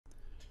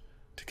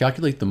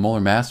calculate the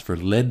molar mass for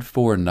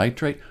lead-4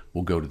 nitrate,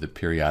 we'll go to the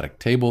periodic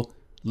table.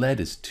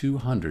 Lead is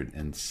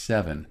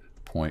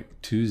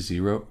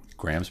 207.20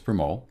 grams per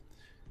mole,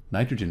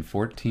 nitrogen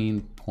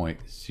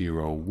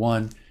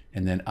 14.01,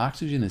 and then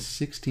oxygen is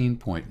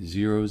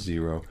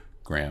 16.00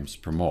 grams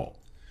per mole.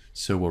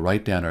 So we'll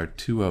write down our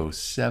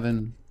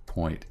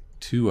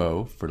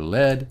 207.20 for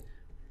lead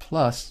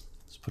plus,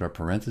 let's put our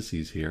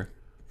parentheses here,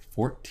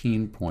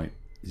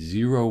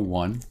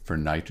 14.01 for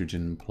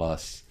nitrogen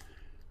plus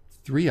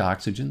 3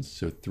 oxygens,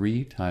 so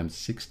 3 times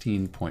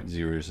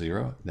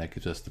 16.00, that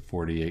gives us the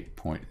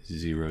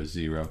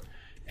 48.00.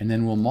 And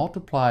then we'll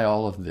multiply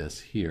all of this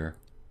here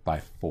by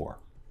 4.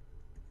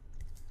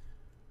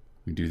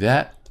 We do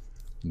that,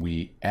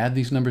 we add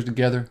these numbers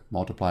together,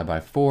 multiply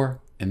by 4,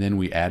 and then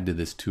we add to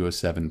this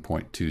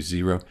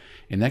 207.20,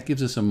 and that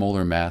gives us a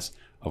molar mass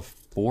of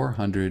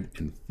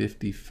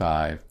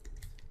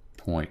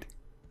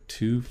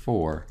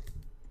 455.24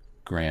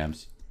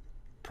 grams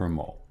per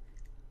mole.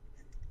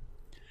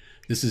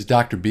 This is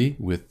Dr. B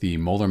with the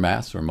molar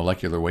mass or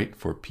molecular weight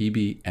for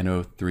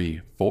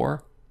PbNO3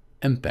 4,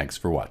 and thanks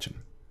for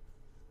watching.